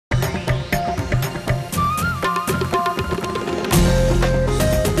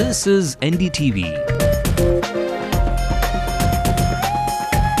This is NDTV.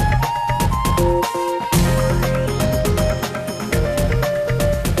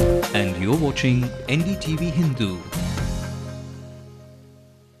 And you're watching NDTV Hindu.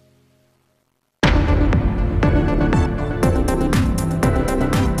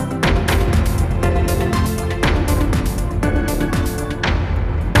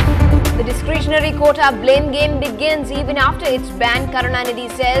 The discretionary quota blame game begins even after it's banned. Karunanidhi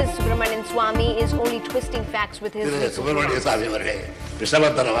says Subramanian Swamy is only twisting facts with his Subramanian Swamy அவர்கள்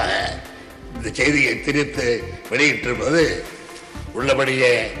விஷமத்தனமாக இந்த செய்தியை திரித்து வெளியிட்டிருப்பது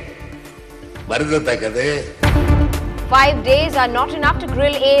உள்ளபடியே வருந்தத்தக்கது. 5 days are not enough to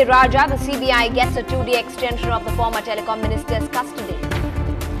grill A. Raja. The CBI gets a 2-day extension of the former telecom minister's custody.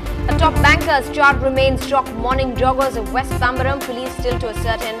 A top banker's chart remains shocked. Morning joggers of West Tambaram. Police still to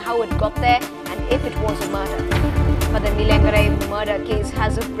ascertain how it got there and if it was a murder. But the Nilangarai murder case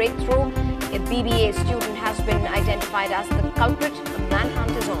has a breakthrough. A BBA student has been identified as the culprit. The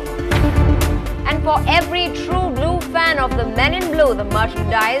manhunt is on. And for every true blue fan of the Men in Blue, the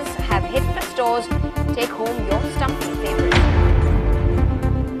merchandise have hit the stores. Take home your stumpy favorite.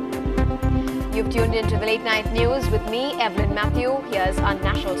 You've tuned into the Late Night News with me, Evelyn Matthew. Here's our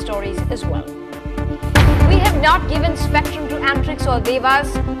national stories as well. We have not given spectrum to Antrix or Devas.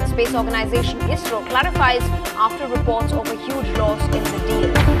 The space organization ISRO clarifies after reports of a huge loss in the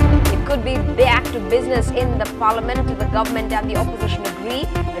deal. It could be back to business in the parliament. The government and the opposition agree.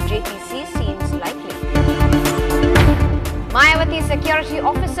 The JPC seems likely. Mayawati security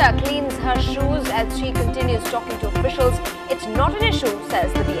officer cleans her shoes as she continues talking to officials. It's not an issue, says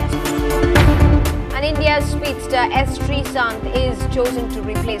the BSP. And India's speedster S. Sreesanth is chosen to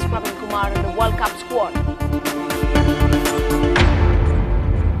replace Pravin Kumar in the World Cup squad.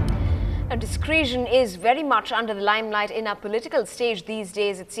 Now, discretion is very much under the limelight in our political stage these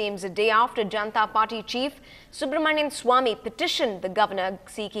days. It seems a day after Janata Party chief Subramanian Swamy petitioned the governor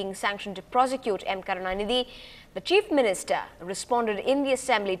seeking sanction to prosecute M. Karunanidhi, the chief minister responded in the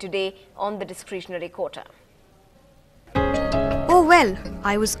assembly today on the discretionary quota. Oh well,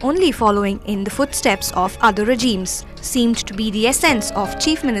 I was only following in the footsteps of other regimes, seemed to be the essence of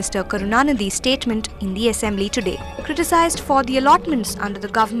Chief Minister Karunanidhi's statement in the assembly today. Criticized for the allotments under the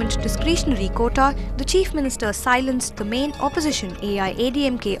government discretionary quota, the Chief Minister silenced the main opposition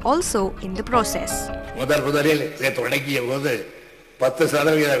AIADMK also in the process. முதலில் இதை தொடங்கிய போது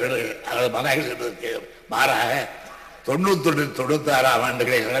 10% மனைகளுக்கு மாறாக 96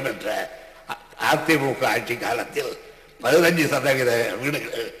 ஆண்டுகளில் நடைபெற்ற அதிமுக ஆட்சி காலத்தில் 15%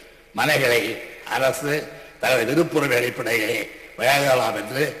 வீடுகள் மனைகளை அரசு தனது விருப்புரிமை அடிப்படையை வழங்கலாம்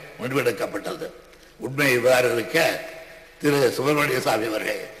என்று முடிவெடுக்கப்பட்டது. உண்மை இவ்வாறு இருக்க திரு சுப்பிரமணிய சாமி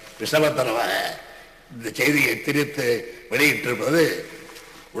அவர்கள் விஷமத்தனமாக இந்த செய்தியை திரித்து வெளியிட்டிருப்பது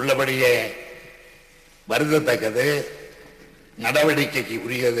உள்ளபடியே வருந்தத்தக்கது, நடவடிக்கைக்கு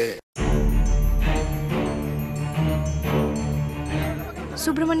உரியது.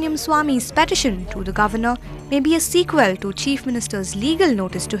 Subramanian Swamy's petition to the governor may be a sequel to Chief Minister's legal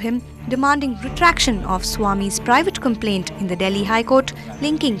notice to him demanding retraction of Swamy's private complaint in the Delhi High Court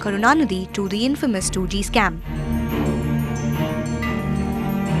linking Karunanidhi to the infamous 2G scam.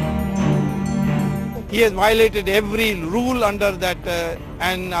 He has violated every rule under that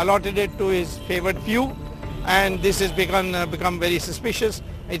and allotted it to his favoured few, and this has become very suspicious.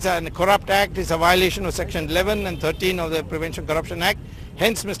 It's a corrupt act, it's a violation of section 11 and 13 of the Prevention Corruption Act.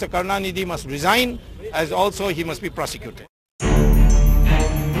 Hence Mr. Karunanidhi must resign, as also he must be prosecuted.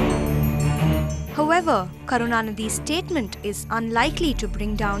 However, Karunanidhi's statement is unlikely to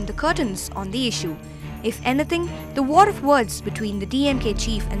bring down the curtains on the issue. If anything, the war of words between the DMK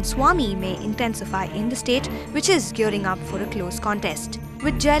chief and Swamy may intensify in the state, which is gearing up for a close contest.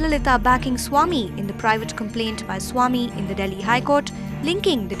 With Jayalalitha backing Swamy in the private complaint by Swamy in the Delhi High Court,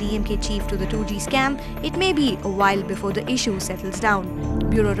 linking the DMK chief to the 2G scam, it may be a while before the issue settles down.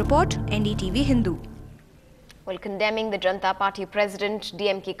 Bureau Report, NDTV Hindu. While condemning the Janata Party president,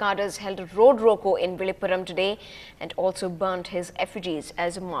 DMK cadres held a road roko in Viluppuram today and also burnt his effigies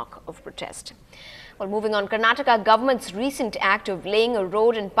as a mark of protest. Well, moving on, Karnataka government's recent act of laying a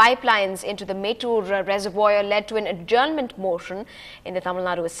road and pipelines into the Mettur reservoir led to an adjournment motion in the Tamil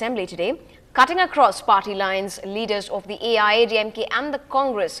Nadu Assembly today. Cutting across party lines, leaders of the AIADMK and the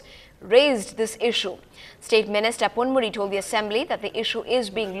Congress raised this issue. State Minister Ponmudi told the Assembly that the issue is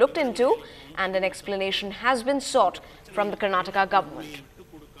being looked into and an explanation has been sought from the Karnataka government.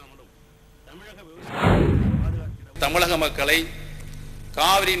 தமிழக மக்களை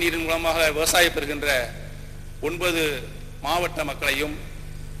காவிரி நீரின் மூலமாக விவசாயம் பெறுகின்ற 9 மாவட்ட மக்களையும்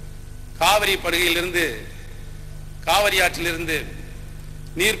காவிரி படுகையிலிருந்து காவிரி ஆற்றிலிருந்து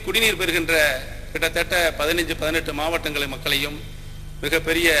குடிநீர் பெறுகின்ற கிட்டத்தட்ட 15-18 மாவட்டங்களை மக்களையும்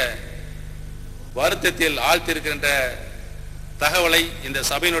மிகப்பெரிய வருத்தத்தில் ஆழ்த்திருக்கின்ற தகவலை இந்த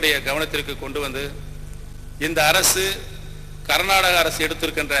சபையினுடைய கவனத்திற்கு கொண்டு வந்து இந்த அரசு கர்நாடக அரசு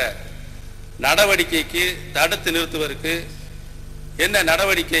எடுத்திருக்கின்ற நடவடிக்கைக்கு தடுத்து நிறுத்துவதற்கு என்ன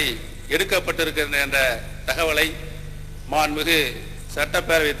நடவடிக்கை எடுக்கப்பட்டிருக்கின்ற என்ற தகவலை மாண்புமிகு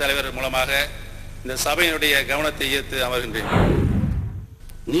சட்டப்பேரவைத் தலைவர் மூலமாக இந்த சபையினுடைய கவனத்தை ஈர்த்து அமர்கின்றேன்.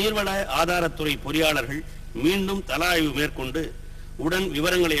 நீர்வள ஆதாரத்துறை பொறியாளர்கள் மீண்டும் தல ஆய்வு மேற்கொண்டு உடன்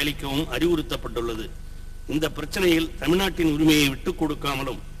விவரங்களை அளிக்கவும் அறிவுறுத்தப்பட்டுள்ளது. இந்த பிரச்சனையில் தமிழ்நாட்டின் உரிமையை விட்டுக்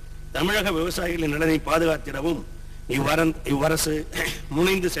கொடுக்காமலும் தமிழக விவசாயிகளின் நலனை பாதுகாத்திடவும் இவ்வரசு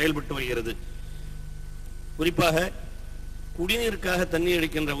முனைந்து செயல்பட்டு வருகிறது. குறிப்பாக குடிநீருக்காக தண்ணீர்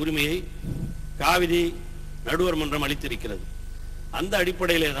அளிக்கின்ற உரிமையை காவிரி நடுவர் மன்றம் அளித்திருக்கிறது. அந்த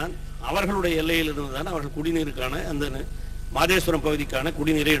அடிப்படையிலே தான் அவர்களுடைய எல்லையில் இருந்துதான் அவர்கள் குடிநீருக்கான அந்த மாதேஸ்வரம் பகுதிக்கான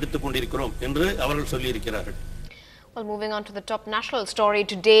குடிநீரை எடுத்துக் கொண்டிருக்கிறோம் என்று அவர்கள் சொல்லியிருக்கிறார்கள். Well, moving on to the top national story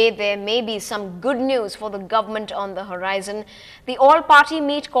today, there may be some good news for the government on the horizon. The all-party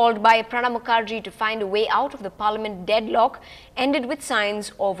meet called by Pranab Mukherjee to find a way out of the parliament deadlock ended with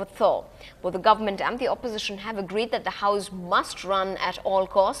signs of a thaw. Both the government and the opposition have agreed that the House must run at all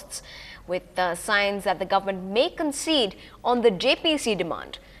costs, with signs that the government may concede on the JPC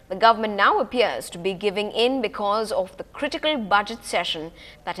demand. The government now appears to be giving in because of the critical budget session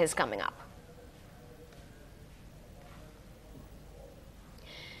that is coming up.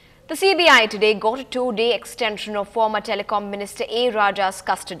 The CBI today got a 2-day extension of former Telecom Minister A. Raja's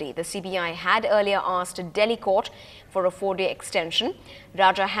custody. The CBI had earlier asked a Delhi court for a 4-day extension.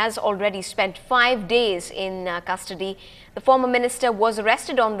 Raja has already spent 5 days in custody. The former minister was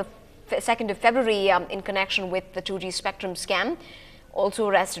arrested on the 2nd of February in connection with the 2G spectrum scam. Also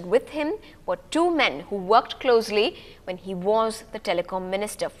arrested with him were 2 men who worked closely when he was the telecom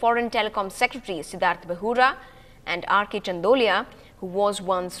minister, Foreign Telecom Secretary Siddharth Behura and R.K. Chandolia, who was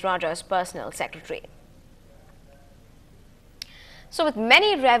once Raja's personal secretary. So with many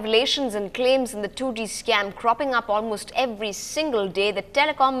revelations and claims in the 2G scam cropping up almost every single day, the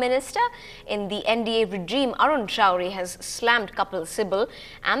telecom minister in the NDA regime, Arun Shourie, has slammed Kapil Sibal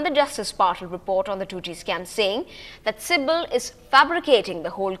and the Justice Patil report on the 2G scam, saying that Sibal is fabricating the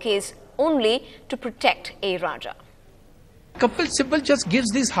whole case only to protect A. Raja. Kapil Sibal just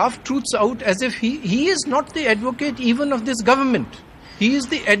gives these half-truths out as if he is not the advocate even of this government. He is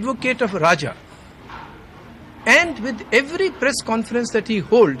the advocate of Raja. And with every press conference that he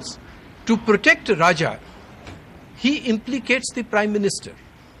holds to protect Raja, he implicates the Prime Minister.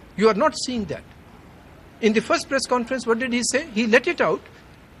 You are not seeing that. In the first press conference, what did he say? He let it out.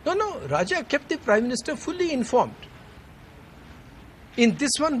 No, Raja kept the Prime Minister fully informed. In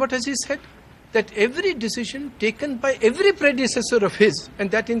this one, what has he said? That every decision taken by every predecessor of his, and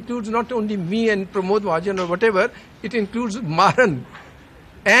that includes not only me and Pramod Mahajan or whatever, it includes Maran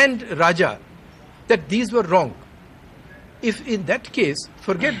and Raja, that these were wrong. If in that case,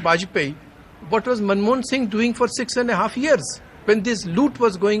 forget Vajpayee, what was Manmohan Singh doing for 6.5 years when this loot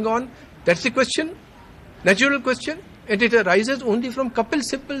was going on? That's the question, natural question, and it arises only from Kapil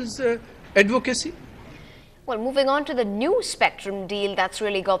Sibal's advocacy. Well, moving on to the new spectrum deal that's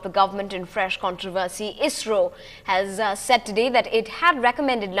really got the government in fresh controversy. ISRO has said today that it had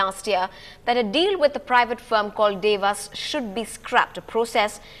recommended last year that a deal with a private firm called Devas should be scrapped, a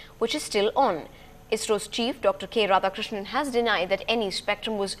process which is still on. ISRO's chief, Dr. K. Radhakrishnan, has denied that any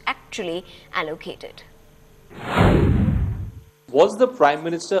spectrum was actually allocated. Was the Prime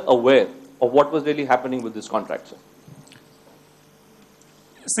Minister aware of what was really happening with this contract, sir?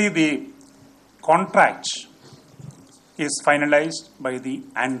 See, the contract is finalized by the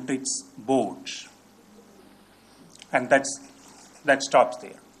Antiques Board, and that stops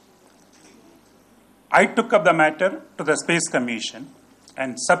there. I took up the matter to the Space Commission,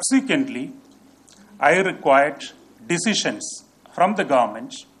 and subsequently I required decisions from the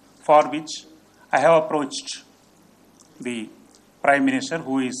government, for which I have approached the Prime Minister,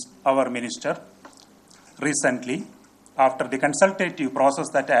 who is our minister, recently, after the consultative process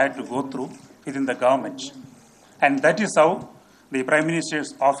that I had to go through within the government. And that is how the Prime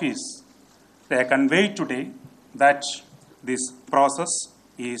Minister's office, they conveyed today that this process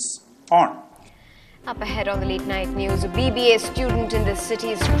is on. Up ahead on the late night news, a BBA student in the city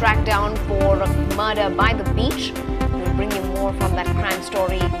is tracked down for murder by the beach. We'll bring you more from that crime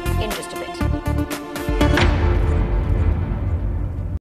story in just a bit.